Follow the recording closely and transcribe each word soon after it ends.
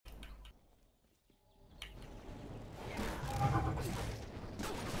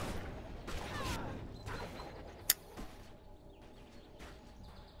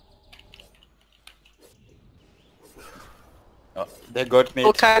They got me.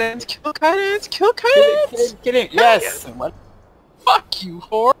 Kill Kaidens, kill Kaidens, kill Kill Kaidens! him, yes! What? Fuck you,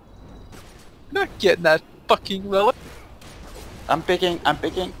 whore! You're not getting that fucking relic. I'm picking.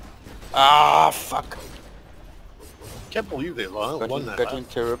 Ah, fuck. Can't believe they won that. Got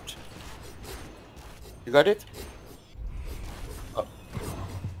interrupt. You got it? Oh.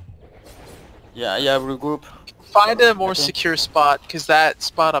 Yeah, regroup. Find a more secure spot, cause that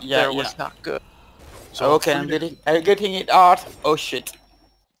spot up there was not good. So okay, I'm getting it out. Oh shit.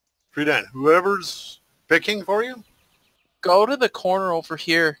 Friedan, whoever's picking for you? Go to the corner over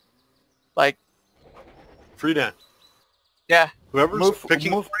here. Like... Friedan. Yeah. Whoever's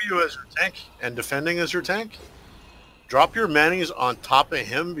picking for you as your tank and defending as your tank, drop your manis on top of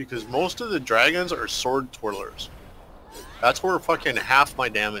him because most of the dragons are sword twirlers. That's where fucking half my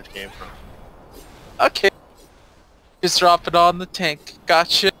damage came from. Okay. Just drop it on the tank.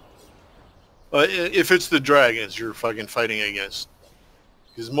 Gotcha. If it's the dragons you're fucking fighting against.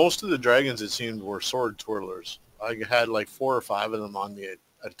 Because most of the dragons, it seemed, were sword twirlers. I had like 4 or 5 of them on me at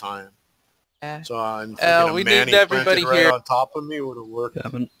a time. Yeah. So I'm thinking we a Manny need everybody planted here. right on top of me would have worked.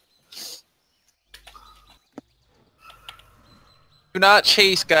 Do not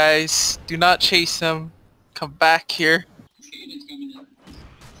chase, guys. Do not chase them. Come back here.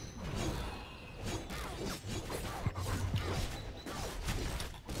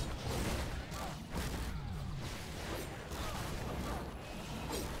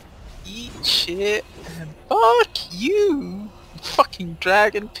 Eat shit and fuck you, fucking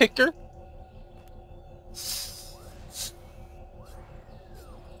dragon picker.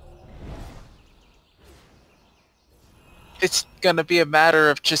 It's gonna be a matter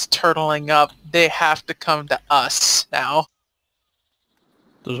of just turtling up. They have to come to us now.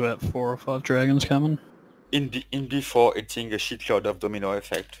 There's about 4 or 5 dragons coming. In D4, it's seeing a shitload of domino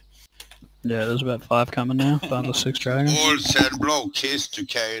effect. Yeah, there's about 5 coming now. 5 or 6 dragons. All said blow kiss to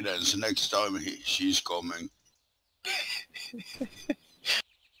Cadence next time she's coming.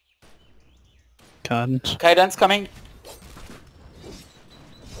 Cadence coming.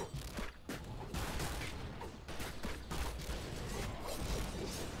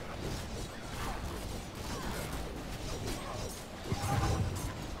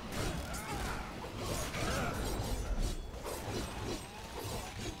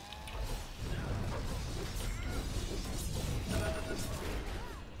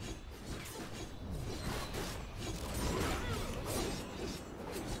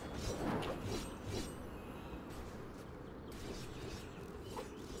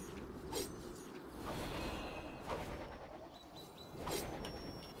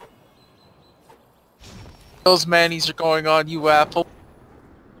 Those manis are going on you, Apple.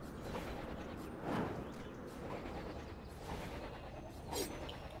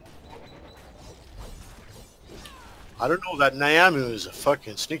 I don't know, that Nyamu is a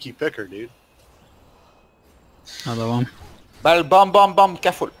fucking sneaky picker, dude. Another one. Bal, bomb,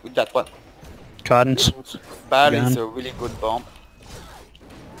 careful with that one. Cadence. Bal is a really good bomb.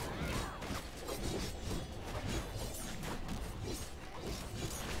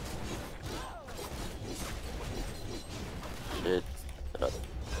 Shit.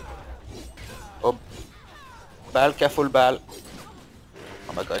 Oh. Bal, careful, Bal.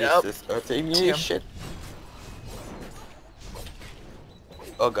 Oh my god, is this hurting me? Shit.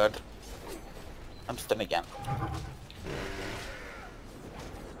 Oh god. I'm stunned again.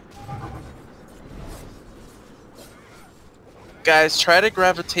 Guys, try to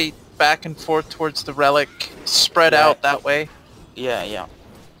gravitate back and forth towards the relic. Spread out that way. Yeah.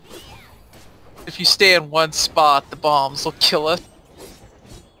 If you stay in one spot, the bombs will kill us.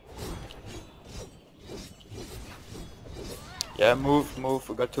 Yeah, move,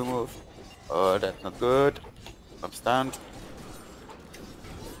 we got to move. Oh, that's not good. I'm stunned.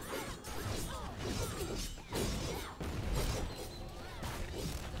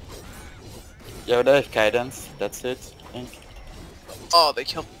 Yeah, there's Cadence, that's it, I think. Oh, they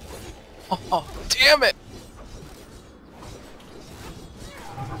killed... Oh, damn it!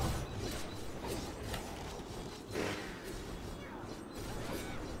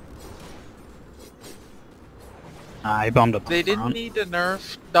 He bombed up. They didn't need to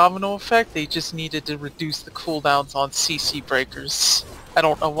nerf domino effect, they just needed to reduce the cooldowns on CC breakers. I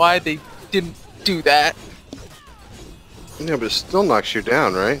don't know why they didn't do that. Yeah, but it still knocks you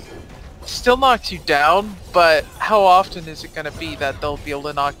down, right? Still knocks you down, but how often is it going to be that they'll be able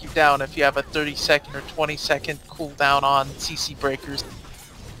to knock you down if you have a 30-second or 20-second cooldown on CC breakers?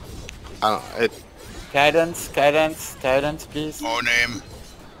 I don't. Cadence, please. No name.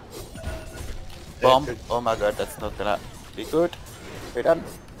 Bomb. Oh my god, that's not gonna be good. We're done.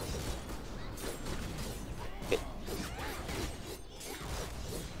 Okay.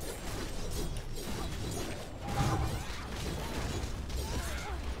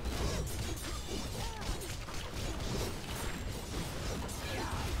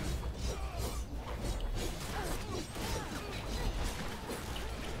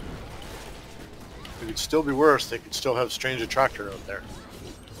 It could still be worse. They could still have Strange Attractor out there.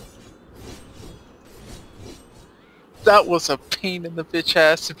 That was a pain in the bitch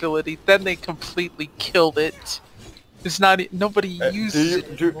ass ability. Then they completely killed it. It's not. Nobody uses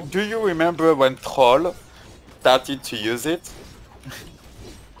it. Do you remember when Troll started to use it?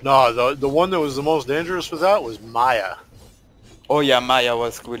 No, the one that was the most dangerous with that was Maya. Oh yeah, Maya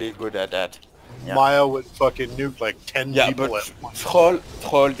was really good at that. Yeah. Maya would fucking nuke like 10 Yeah, people but at once.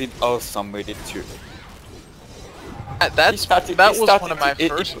 Troll did awesome with it too. That was one of my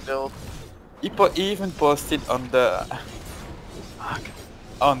first builds. He even posted on the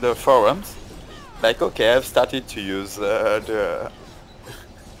forums, like, okay, I've started to use the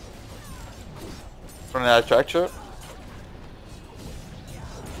from an attractor.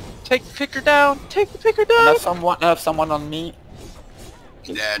 Take the picker down. Take the picker down. I have someone on me.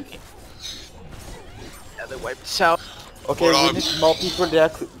 Dead. Yeah, they wiped us out. Okay, we need more people there,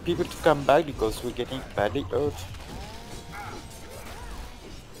 people to come back because we're getting badly hurt.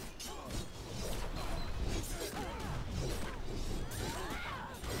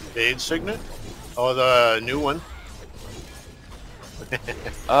 Evade Signet? Oh, the new one.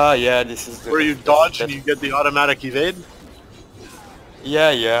 Ah, yeah, this is the... Where you dodge and you get the automatic evade?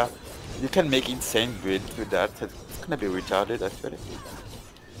 Yeah, yeah. You can make insane grid with that. It's gonna be retarded, actually.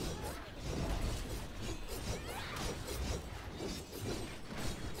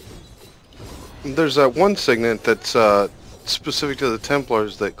 There's that one signet that's specific to the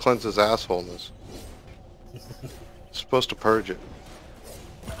Templars that cleanses assholeness. It's supposed to purge it.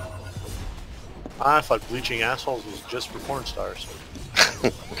 I thought bleaching assholes was just for porn stars.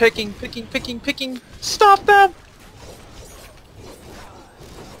 Picking, picking, picking, picking. Stop them!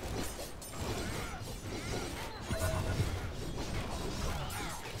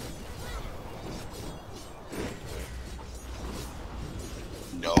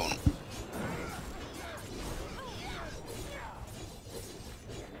 Don't.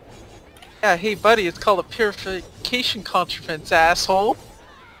 Yeah, hey buddy, it's called a purification contrivance, asshole.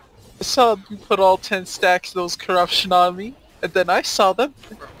 I saw you put all 10 stacks of those corruption on me, and then I saw them.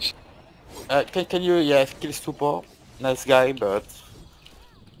 Can you, yeah, kill Stupor? Nice guy, but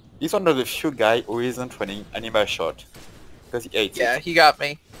he's one of the few guys who isn't running animal shot. Because he hates Yeah, it. he got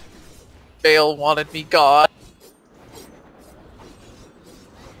me. Bale wanted me gone.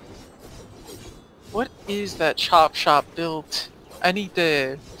 What is that chop shop build? I need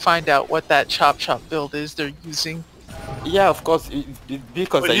to find out what that chop shop build is they're using. Yeah, of course, because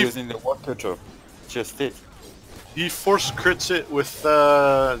But they're you- using the water cutter. Just it. He force crits it with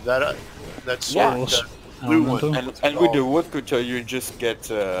that sword, Yeah. that blue one. Elemental. And with the wood cutter, you just get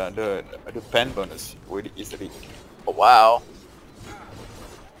the pen bonus really easily. Oh, wow.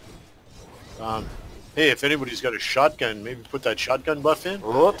 Hey, if anybody's got a shotgun, maybe put that shotgun buff in.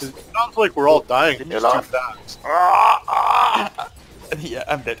 What? 'Cause it sounds like we're all dying Leave me just too alone. fast. Yeah,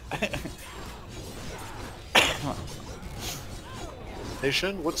 I'm dead. Hey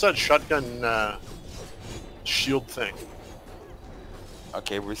Shin, what's that shotgun shield thing?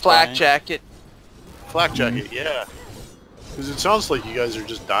 Okay, we're Black fine. jacket. Flak jacket, yeah. Because it sounds like you guys are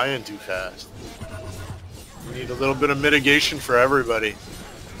just dying too fast. We need a little bit of mitigation for everybody.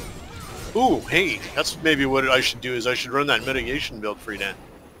 Ooh, hey, that's maybe what I should do is I should run that mitigation build for you then.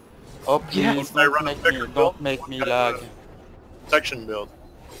 Oh please, Yeah. If I run a bigger build, don't make me lag. Protection build.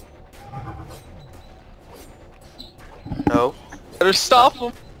 No. Better stop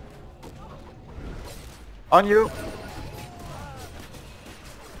him. On you.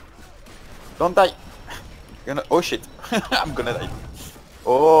 Don't die. You're gonna. Oh shit. I'm gonna die.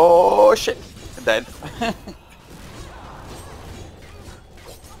 Oh shit. Dead.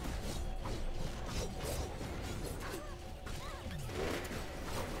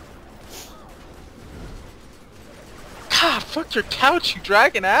 God, fuck your couch, you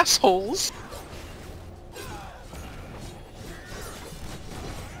dragon assholes.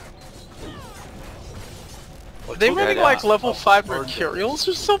 Are they running like level 5 Mercurials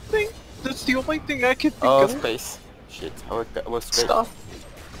or something? That's the only thing I can think Oh, of. space. Shit. I was straight. Stop.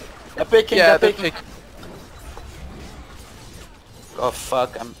 They're picking, Yeah, they're they picking. pick. Oh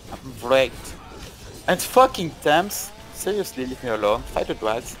fuck, I'm wrecked. And fucking Thames. Seriously, leave me alone. Fight the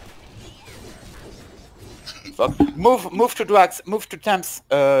drags. Fuck. Move to drags. Move to Thames.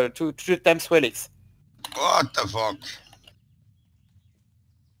 To the Thames Relics. What the fuck?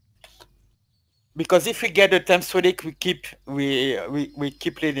 Because if we get the Thames Relic, we keep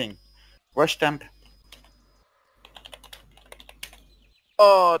leading. Rush temp.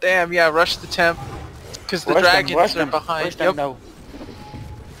 Oh, damn, yeah, rush the temp. Because the Rush them, dragons rush are them, behind. rush them Yep, now.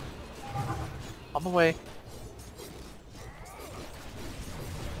 on the way.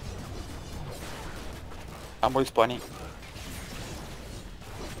 I'm respawning.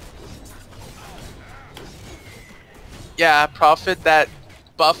 Yeah, Prophet, that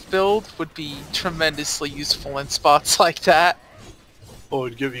buff build would be tremendously useful in spots like that. Well, it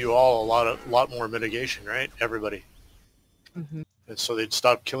would give you all a lot more mitigation, right? Everybody. Mhm. And so they'd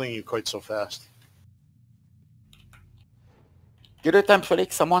stop killing you quite so fast. Get a time,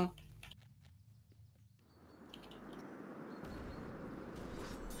 Relic, someone.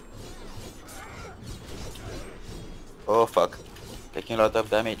 Oh fuck. Taking a lot of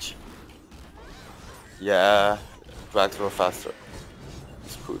damage. Yeah, drags were faster.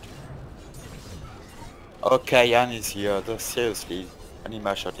 Screwed. Okay, Yan is here. Though seriously,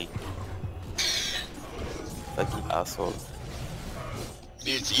 anima shotting. Fucking asshole.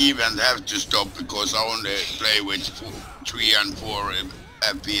 This event have to stop because I only play with 3 and 4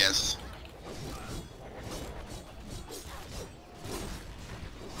 FPS.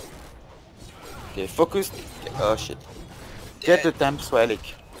 Okay, focus. Oh shit. Get the Temps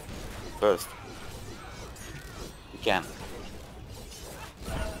Relic first. You can.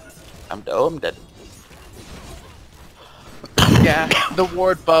 I'm dead. Yeah, the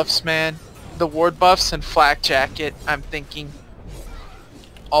ward buffs, man. The ward buffs and flak jacket, I'm thinking.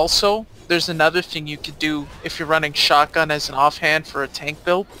 Also, there's another thing you could do if you're running shotgun as an offhand for a tank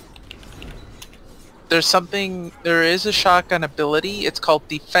build. There is a shotgun ability, it's called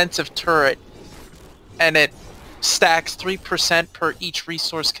defensive turret. And it stacks 3% per each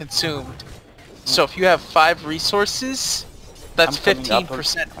resource consumed. So if you have 5 resources, that's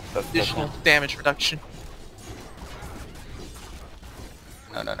 15% additional damage reduction.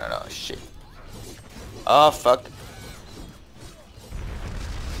 No, shit. Oh fuck.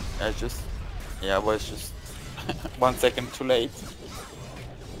 I was just 1 second too late.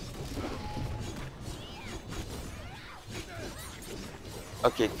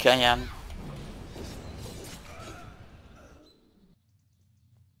 Okay, Kayan.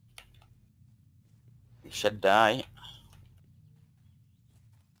 We should die.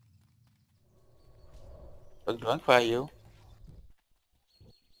 What drunk are you?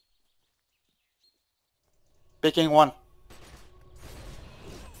 Picking one.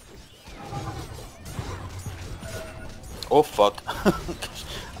 Oh fuck.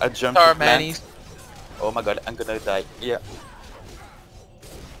 I jumped to plant. Manis. Oh my god, I'm gonna die. Yeah.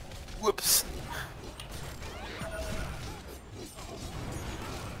 Whoops.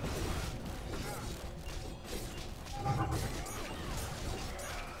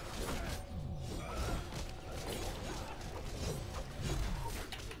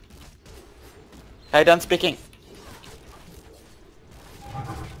 Hey, done speaking.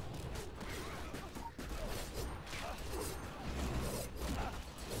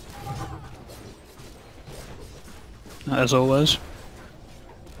 As always.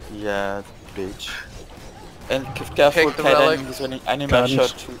 Yeah, bitch. And careful, Pick the relic. Kayan is running anima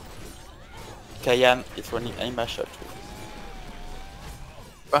shot too. Kayan is running anima shot too.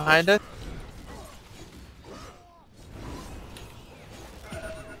 Behind it?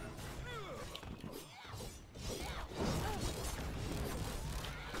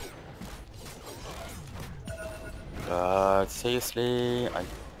 God, seriously, leave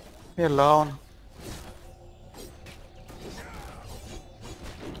me alone.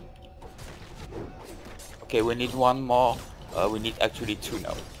 Okay, we need one more. We need actually 2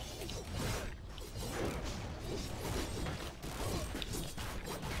 now.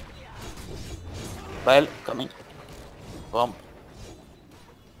 Well, coming. Bomb.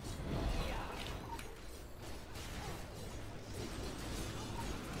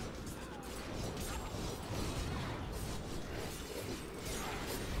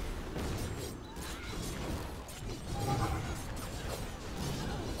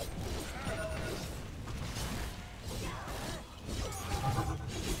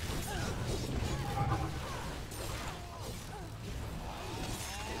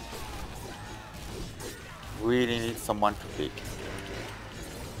 Really need someone to pick.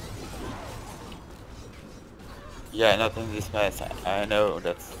 Yeah, not in this mess. I know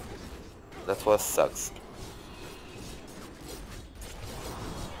that what sucks.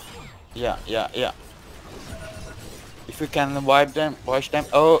 Yeah. If we can wipe them, wash them.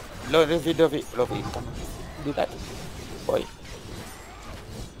 Oh, Lovey, come on, do that, boy.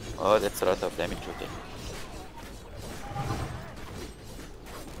 Oh, that's a lot of damage. Okay.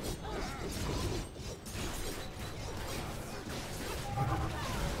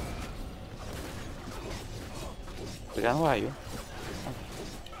 Again, where are you?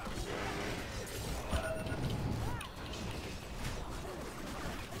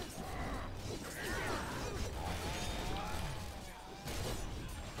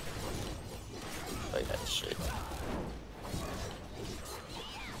 Like that shit.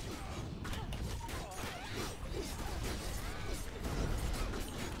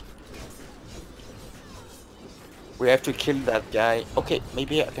 We have to kill that guy. Okay,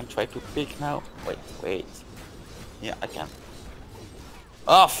 maybe I can try to pick now. Wait. Yeah, I can.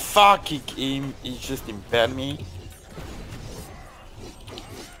 Oh fuck! He just impaled me.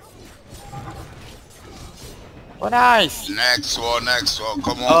 Oh nice! Next one,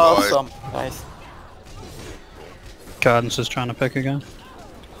 come on, Awesome, nice. Cadence is trying to pick again.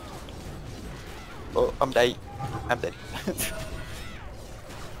 Oh, I'm dead.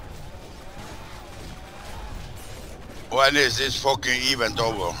 When is this fucking event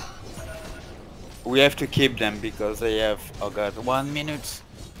over? We have to keep them because they have, oh god, 1 minute,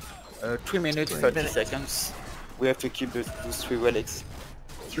 3 minutes, 30 seconds. We have to keep those 3 relics.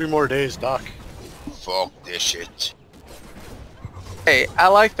 3 more days, Doc. Fuck this shit. Hey, I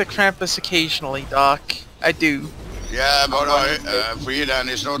like the Krampus occasionally, Doc. I do. Yeah, but Friedan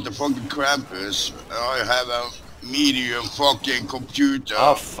is not the fucking Krampus. I have a medium fucking computer.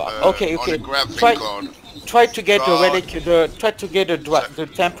 Oh fuck. Okay. On the graphic card. Try to get the relic, try to get the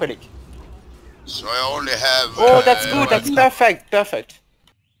temp relic. So I only have... Oh, that's good, that's perfect.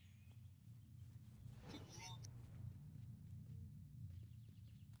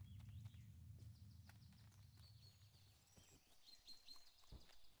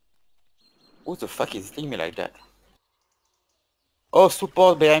 Who the fuck is hitting me like that? Oh,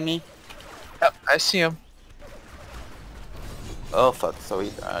 support behind me. Yep, I see him. Oh fuck, sorry,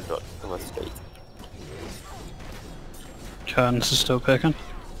 that was late. Cadence is still picking.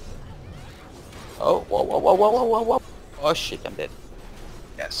 Oh, whoa. Oh shit, I'm dead.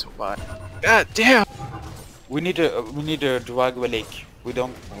 Yeah, so what? God damn! We need a drag relic. We're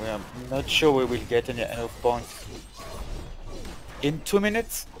not sure we will get enough points. In 2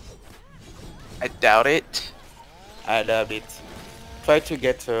 minutes? I doubt it. I love it. Try to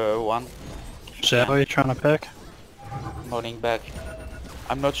get one. Is that what you're trying to pick? Morning back.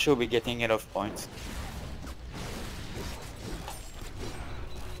 I'm not sure we're getting enough points.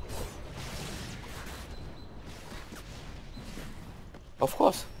 Of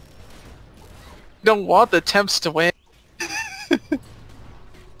course. Don't want the temps to win.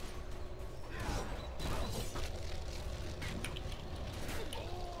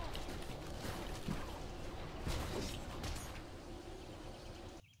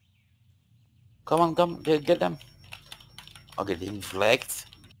 Come on, get them. Okay, they inflect.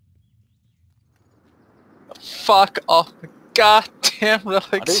 Fuck off. God damn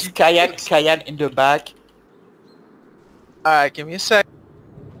relics. There's Kayan in the back. Alright, give me a sec.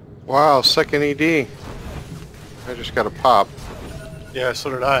 Wow, second ED. I just got a pop. Yeah, so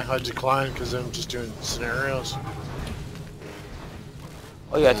did I. I declined because I'm just doing scenarios.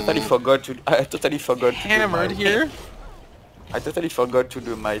 Oh yeah, I totally forgot to Hammered do here. I totally forgot to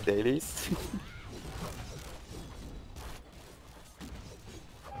do my dailies.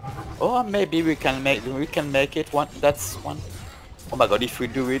 Oh, maybe we can make it one. That's one. Oh my god, if we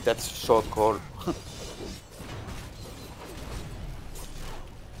do it, that's so cool.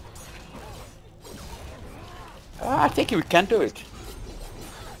 I think we can do it.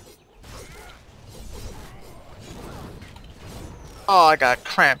 Oh, I got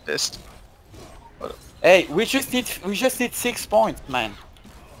Krampus. Hey, we just need 6 points, man.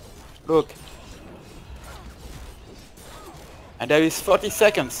 Look. And there is 40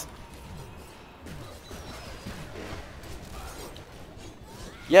 seconds.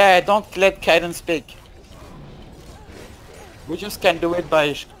 Yeah, don't let Cadence pick. We just can do it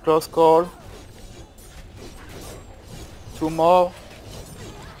by close call. 2 more.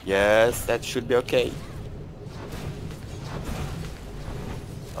 Yes, that should be okay.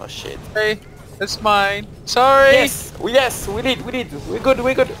 Oh shit. Hey, that's mine. Sorry. Yes, we did. We're good.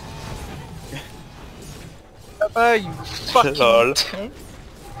 You fucking Lol. temp.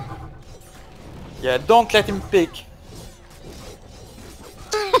 Yeah, don't let him pick.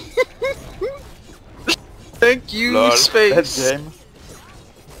 Thank you, Lol, space. that game.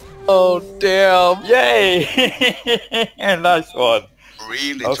 Oh damn. Yay! Nice one.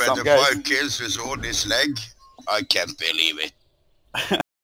 Really, Awesome, 25 guys. kills with all this leg? I can't believe it.